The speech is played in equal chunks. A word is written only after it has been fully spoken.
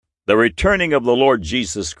The returning of the Lord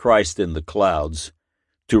Jesus Christ in the clouds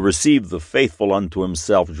to receive the faithful unto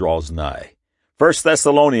himself draws nigh. 1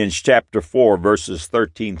 Thessalonians chapter 4, verses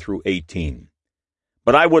 13 through 18.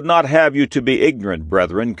 But I would not have you to be ignorant,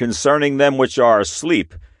 brethren, concerning them which are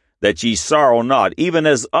asleep, that ye sorrow not, even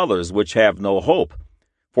as others which have no hope.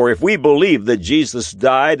 For if we believe that Jesus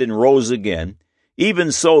died and rose again, even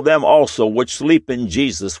so them also which sleep in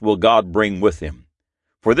Jesus will God bring with him.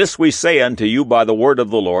 For this we say unto you by the word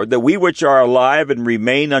of the Lord, that we which are alive and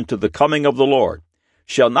remain unto the coming of the Lord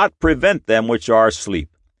shall not prevent them which are asleep.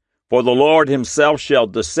 For the Lord himself shall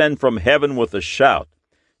descend from heaven with a shout,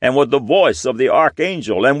 and with the voice of the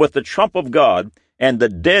archangel, and with the trump of God, and the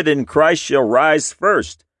dead in Christ shall rise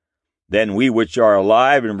first. Then we which are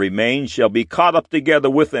alive and remain shall be caught up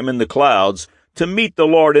together with them in the clouds, to meet the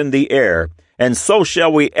Lord in the air, and so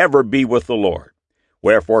shall we ever be with the Lord.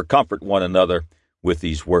 Wherefore comfort one another with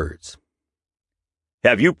these words.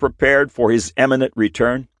 Have you prepared for his imminent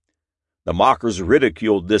return? The mockers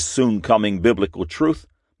ridiculed this soon-coming biblical truth.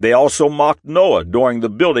 They also mocked Noah during the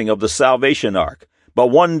building of the salvation ark.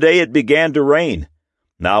 But one day it began to rain.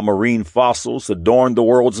 Now marine fossils adorn the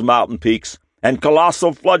world's mountain peaks, and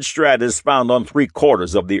colossal flood strata is found on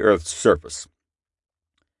 3/4 of the earth's surface.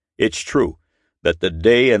 It's true that the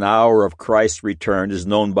day and hour of Christ's return is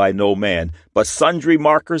known by no man, but sundry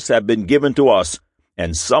markers have been given to us,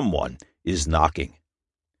 and someone is knocking.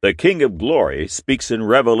 The King of Glory speaks in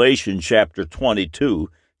Revelation chapter 22,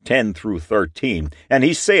 10 through 13, and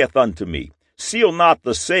he saith unto me, Seal not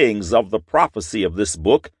the sayings of the prophecy of this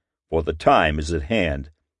book, for the time is at hand.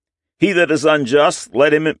 He that is unjust,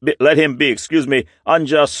 let him be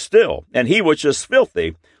unjust still, and he which is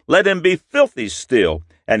filthy, let him be filthy still,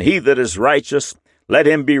 and he that is righteous, let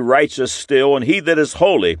him be righteous still, and he that is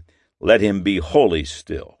holy, let him be holy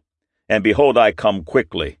still. And behold, I come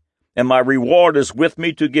quickly, and my reward is with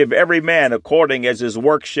me to give every man according as his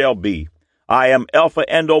work shall be. I am Alpha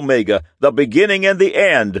and Omega, the beginning and the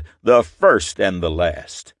end, the first and the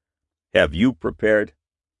last. Have you prepared?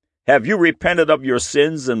 Have you repented of your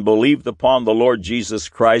sins and believed upon the Lord Jesus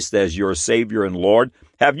Christ as your Savior and Lord?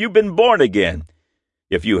 Have you been born again?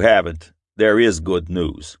 If you haven't, there is good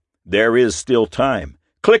news. There is still time.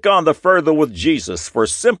 Click on the Further with Jesus for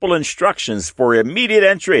simple instructions for immediate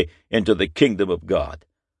entry into the kingdom of God.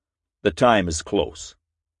 The time is close.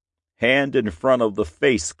 Hand in front of the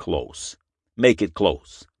face close. Make it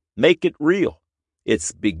close. Make it real.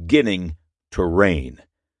 It's beginning to rain.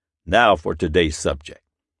 Now for today's subject.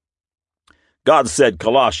 God said,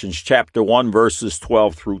 Colossians chapter 1, verses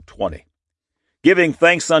 12 through 20, Giving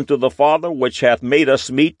thanks unto the Father, which hath made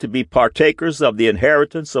us meet to be partakers of the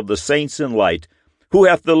inheritance of the saints in light, who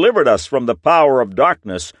hath delivered us from the power of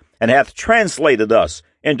darkness, and hath translated us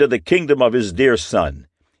into the kingdom of his dear Son,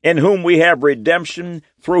 in whom we have redemption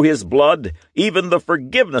through his blood, even the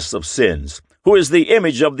forgiveness of sins, who is the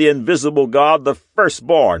image of the invisible God, the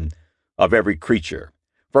firstborn of every creature.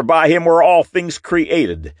 For by him were all things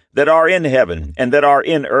created, that are in heaven and that are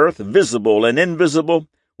in earth, visible and invisible,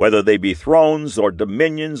 whether they be thrones or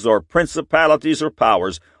dominions or principalities or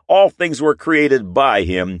powers. All things were created by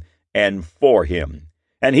him and for him.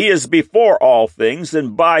 And he is before all things,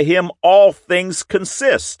 and by him all things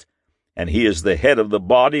consist. And he is the head of the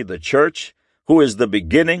body, the church, who is the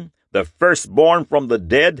beginning, the firstborn from the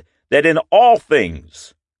dead, that in all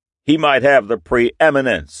things he might have the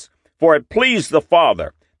preeminence. For it pleased the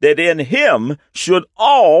Father that in him should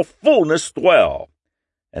all fullness dwell.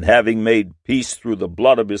 And having made peace through the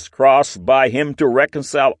blood of his cross, by him to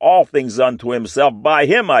reconcile all things unto himself, by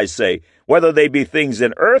him, I say, whether they be things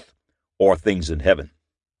in earth or things in heaven.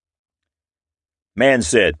 Man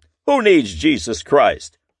said, Who needs Jesus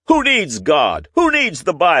Christ? Who needs God? Who needs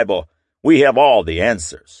the Bible? We have all the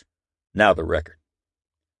answers. Now the record.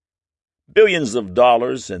 Billions of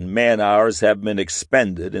dollars and man-hours have been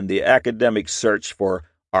expended in the academic search for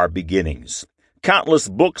our beginnings. Countless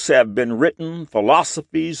books have been written,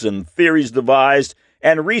 philosophies and theories devised,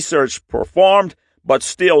 and research performed, but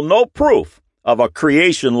still no proof of a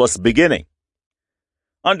creationless beginning.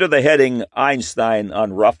 Under the heading Einstein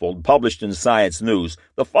Unruffled, published in Science News,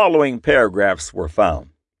 the following paragraphs were found.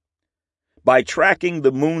 By tracking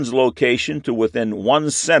the moon's location to within 1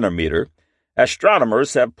 centimeter,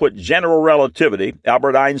 astronomers have put general relativity,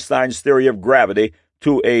 Albert Einstein's theory of gravity,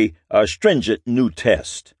 to a stringent new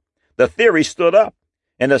test. The theory stood up.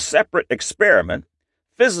 In a separate experiment,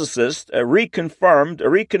 physicists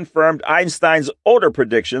reconfirmed Einstein's older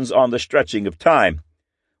predictions on the stretching of time.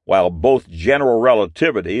 While both general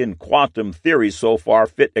relativity and quantum theory so far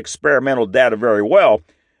fit experimental data very well,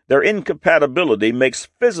 Their incompatibility makes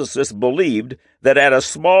physicists believe that at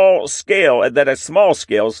small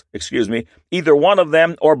scales, either one of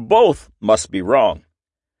them or both must be wrong.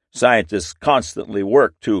 Scientists constantly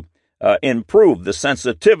work to improve the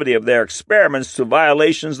sensitivity of their experiments to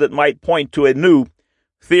violations that might point to a new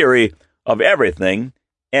theory of everything.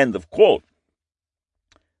 End of quote.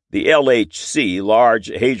 The LHC, Large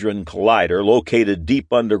Hadron Collider, located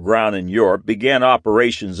deep underground in Europe, began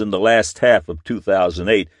operations in the last half of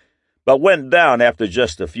 2008, but went down after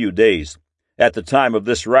just a few days. At the time of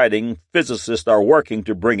this writing, physicists are working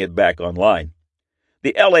to bring it back online.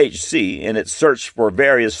 The LHC, in its search for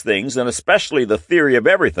various things, and especially the theory of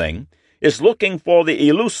everything, is looking for the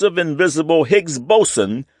elusive invisible Higgs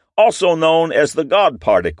boson, also known as the God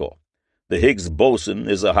particle. The Higgs boson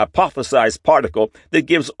is a hypothesized particle that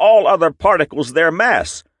gives all other particles their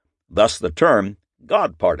mass, thus the term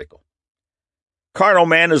God particle. Carnal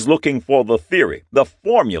man is looking for the theory, the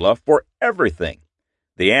formula for everything.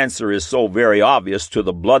 The answer is so very obvious to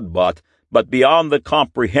the blood-bought, but beyond the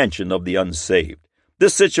comprehension of the unsaved.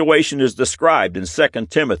 This situation is described in 2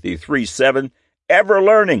 Timothy 3:7, ever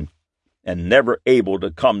learning and never able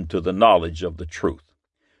to come to the knowledge of the truth.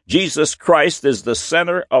 Jesus Christ is the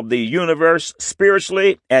center of the universe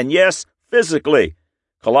spiritually and, yes, physically.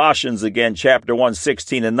 Colossians again, chapter 1,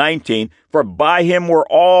 16 and 19, for by him were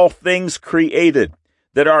all things created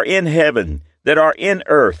that are in heaven, that are in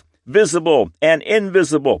earth, visible and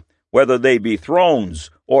invisible, whether they be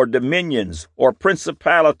thrones or dominions or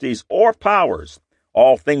principalities or powers.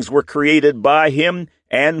 All things were created by him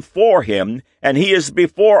and for him, and he is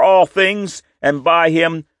before all things, and by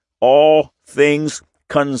him all things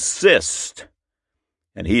consist.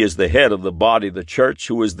 And he is the head of the body, the church,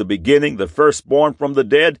 who is the beginning, the firstborn from the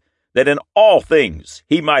dead, that in all things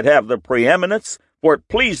he might have the preeminence, for it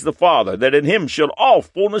pleased the Father that in him should all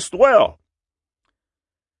fullness dwell.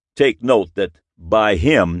 Take note that by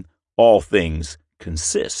him all things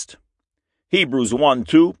consist. Hebrews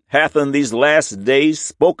 1:2 hath in these last days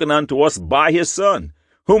spoken unto us by his Son,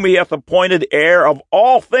 whom he hath appointed heir of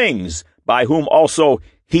all things, by whom also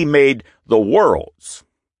he made the worlds.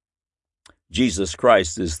 Jesus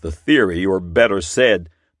Christ is the theory, or better said,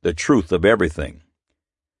 the truth of everything.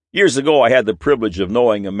 Years ago, I had the privilege of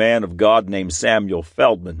knowing a man of God named Samuel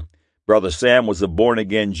Feldman. Brother Sam was a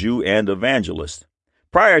born-again Jew and evangelist.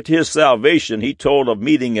 Prior to his salvation, he told of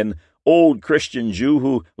meeting an old Christian Jew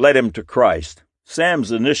who led him to Christ.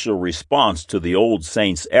 Sam's initial response to the old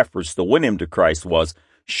saint's efforts to win him to Christ was,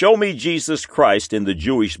 "Show me Jesus Christ in the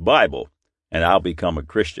Jewish Bible, and I'll become a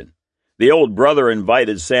Christian." The old brother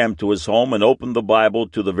invited Sam to his home and opened the Bible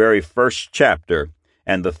to the very first chapter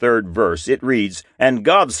and the 3rd verse. It reads, "And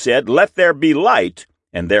God said, Let there be light,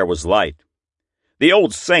 and there was light." The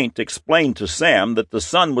old saint explained to Sam that the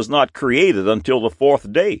sun was not created until the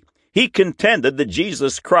 4th day. He contended that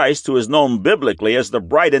Jesus Christ, who is known biblically as the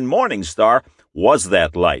bright and morning star, was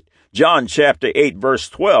that light. John chapter 8, verse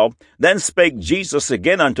 12, Then spake Jesus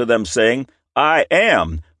again unto them, saying, I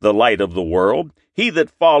am the light of the world. He that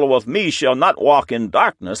followeth me shall not walk in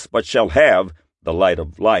darkness, but shall have the light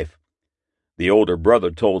of life. The older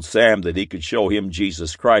brother told Sam that he could show him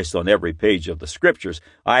Jesus Christ on every page of the Scriptures.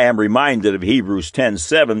 I am reminded of Hebrews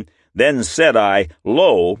 10:7. Then said I,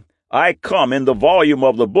 Lo, I come in the volume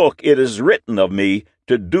of the book. It is written of me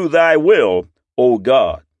to do thy will, O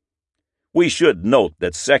God. We should note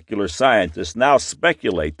that secular scientists now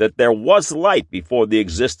speculate that there was light before the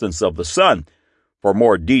existence of the sun. For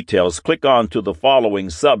more details, click on to the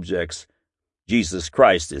following subjects. Jesus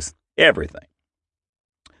Christ is everything.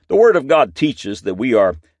 The Word of God teaches that we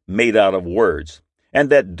are made out of words,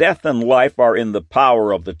 and that death and life are in the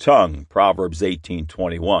power of the tongue, Proverbs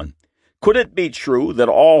 18:21. Could it be true that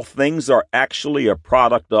all things are actually a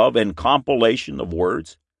product of and compilation of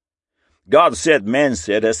words? God Said, Man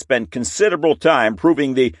Said has spent considerable time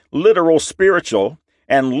proving the literal spiritual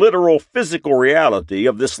and literal physical reality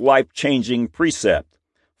of this life-changing precept.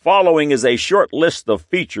 Following is a short list of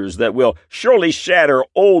features that will surely shatter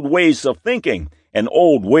old ways of thinking and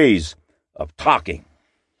old ways of talking.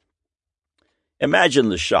 Imagine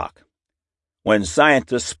the shock when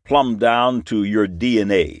scientists plumbed down to your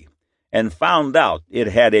DNA and found out it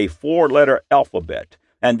had a 4-letter alphabet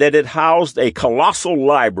and that it housed a colossal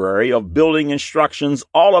library of building instructions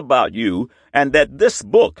all about you, and that this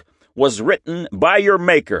book was written by your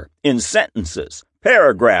maker in sentences,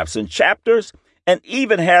 paragraphs, and chapters, and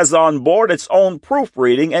even has on board its own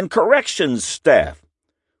proofreading and corrections staff.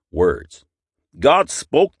 Words. God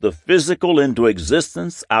spoke the physical into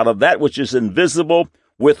existence out of that which is invisible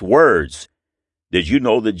with words. Did you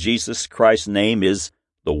know that Jesus Christ's name is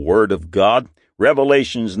the Word of God?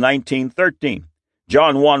 Revelations 19:13.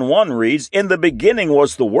 John 1:1 reads, "In the beginning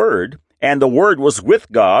was the Word, and the Word was with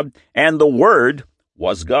God, and the Word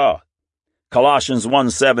was God." Colossians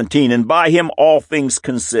 1:17, "And by him all things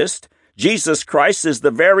consist." Jesus Christ is the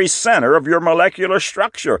very center of your molecular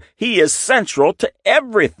structure. He is central to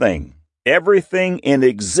everything. Everything in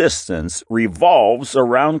existence revolves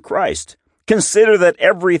around Christ. Consider that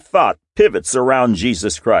every thought pivots around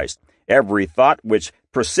Jesus Christ. Every thought which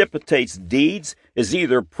precipitates deeds is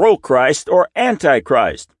either pro-Christ or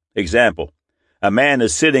anti-Christ. Example, a man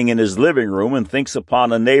is sitting in his living room and thinks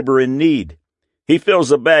upon a neighbor in need. He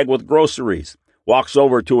fills a bag with groceries, walks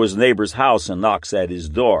over to his neighbor's house and knocks at his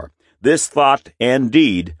door. This thought and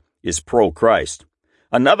deed is pro-Christ.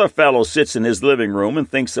 Another fellow sits in his living room and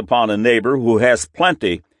thinks upon a neighbor who has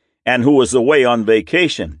plenty and who is away on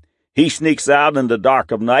vacation. He sneaks out in the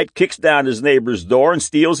dark of night, kicks down his neighbor's door, and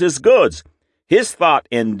steals his goods. His thought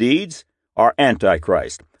and deeds are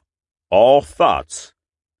anti-Christ. All thoughts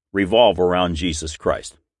revolve around Jesus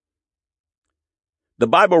Christ. The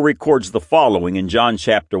Bible records the following in John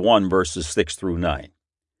chapter 1, verses 6 through 9.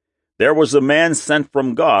 There was a man sent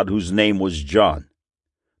from God whose name was John.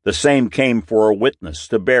 The same came for a witness,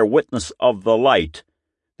 to bear witness of the light,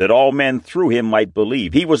 that all men through him might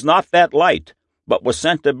believe. He was not that light, but was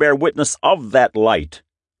sent to bear witness of that light.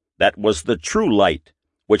 That was the true light,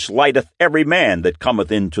 which lighteth every man that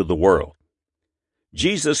cometh into the world.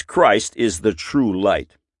 Jesus Christ is the true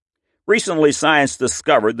light. Recently, science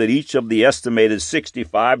discovered that each of the estimated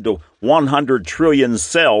 65 to 100 trillion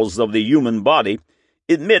cells of the human body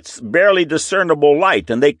emits barely discernible light,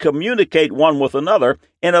 and they communicate one with another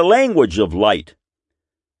in a language of light.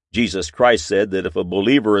 Jesus Christ said that if a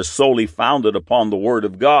believer is solely founded upon the Word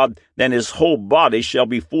of God, then his whole body shall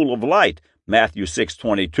be full of light. Matthew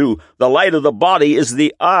 6:22, "The light of the body is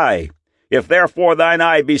the eye. If therefore thine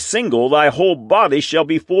eye be single, thy whole body shall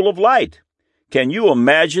be full of light." Can you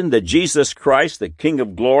imagine that Jesus Christ, the King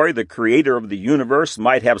of glory, the creator of the universe,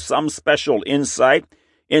 might have some special insight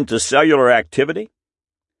into cellular activity?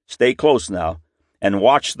 Stay close now and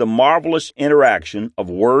watch the marvelous interaction of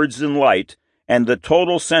words and light and the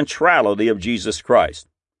total centrality of Jesus Christ.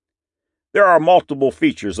 There are multiple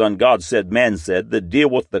features on God Said, Man Said that deal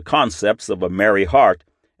with the concepts of a merry heart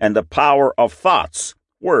and the power of thoughts,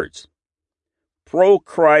 words.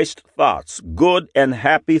 Pro-Christ thoughts, good and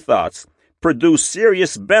happy thoughts, produce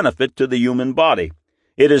serious benefit to the human body.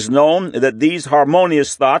 It is known that these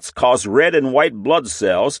harmonious thoughts cause red and white blood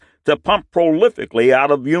cells to pump prolifically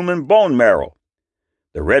out of human bone marrow.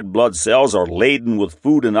 The red blood cells are laden with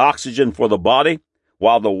food and oxygen for the body,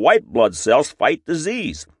 while the white blood cells fight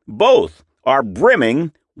disease. Both are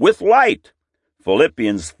brimming with light.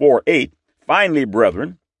 Philippians 4:8, "Finally,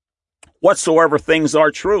 brethren, whatsoever things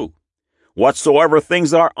are true, whatsoever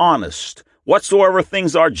things are honest, whatsoever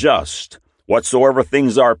things are just, whatsoever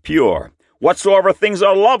things are pure, whatsoever things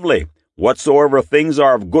are lovely, whatsoever things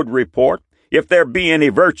are of good report, if there be any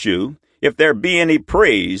virtue, if there be any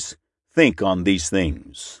praise, think on these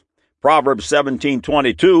things." Proverbs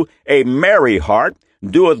 17:22, "A merry heart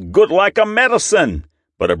doeth good like a medicine,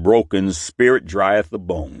 but a broken spirit drieth the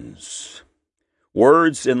bones."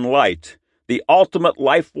 Words and light, the ultimate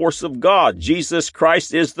life force of God. Jesus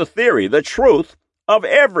Christ is the theory, the truth of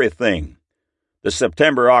everything. The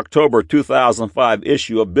September-October 2005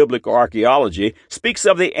 issue of Biblical Archaeology speaks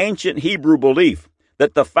of the ancient Hebrew belief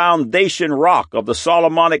that the foundation rock of the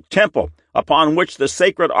Solomonic temple, upon which the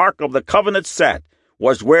sacred Ark of the Covenant sat,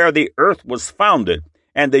 was where the earth was founded,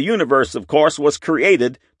 and the universe, of course, was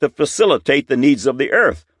created to facilitate the needs of the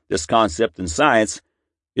earth. This concept in science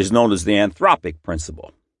is known as the anthropic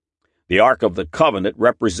principle. The Ark of the Covenant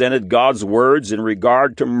represented God's words in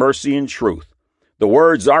regard to mercy and truth. The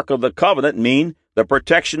words Ark of the Covenant mean the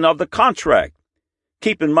protection of the contract.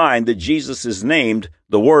 Keep in mind that Jesus is named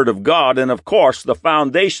the Word of God and, of course, the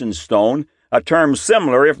foundation stone, a term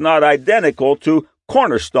similar, if not identical, to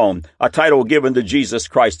cornerstone, a title given to Jesus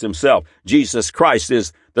Christ himself. Jesus Christ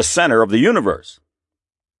is the center of the universe.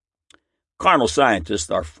 Carnal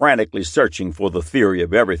scientists are frantically searching for the theory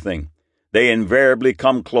of everything. They invariably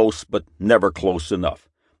come close, but never close enough.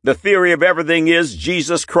 The theory of everything is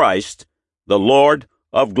Jesus Christ, the Lord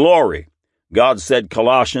of glory. God said,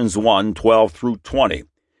 Colossians 1:12 through 20,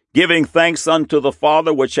 "Giving thanks unto the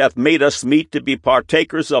Father, which hath made us meet to be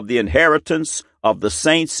partakers of the inheritance of the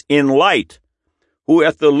saints in light, who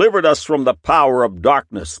hath delivered us from the power of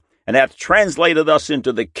darkness, and hath translated us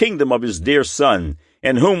into the kingdom of his dear Son,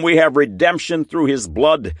 in whom we have redemption through his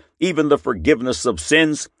blood, even the forgiveness of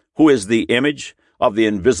sins, who is the image of the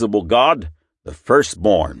invisible God, the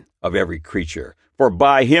firstborn of every creature. For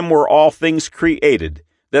by him were all things created,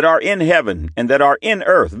 that are in heaven and that are in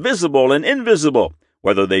earth, visible and invisible,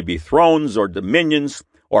 whether they be thrones or dominions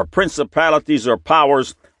or principalities or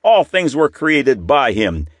powers. All things were created by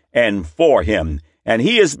him and for him, and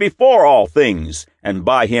he is before all things, and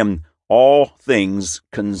by him all things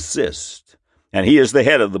consist. And he is the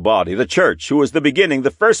head of the body, the church, who is the beginning,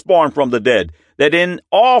 the firstborn from the dead, that in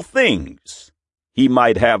all things he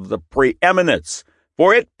might have the preeminence.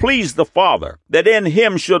 For it pleased the Father that in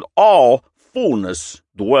him should all fullness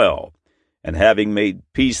dwell. And having made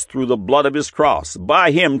peace through the blood of his cross,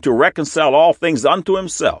 by him to reconcile all things unto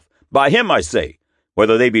himself. By him, I say,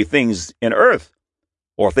 whether they be things in earth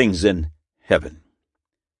or things in heaven.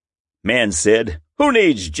 Man said, who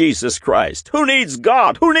needs Jesus Christ? Who needs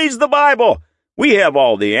God? Who needs the Bible? We have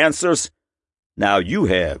all the answers. Now you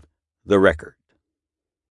have the record.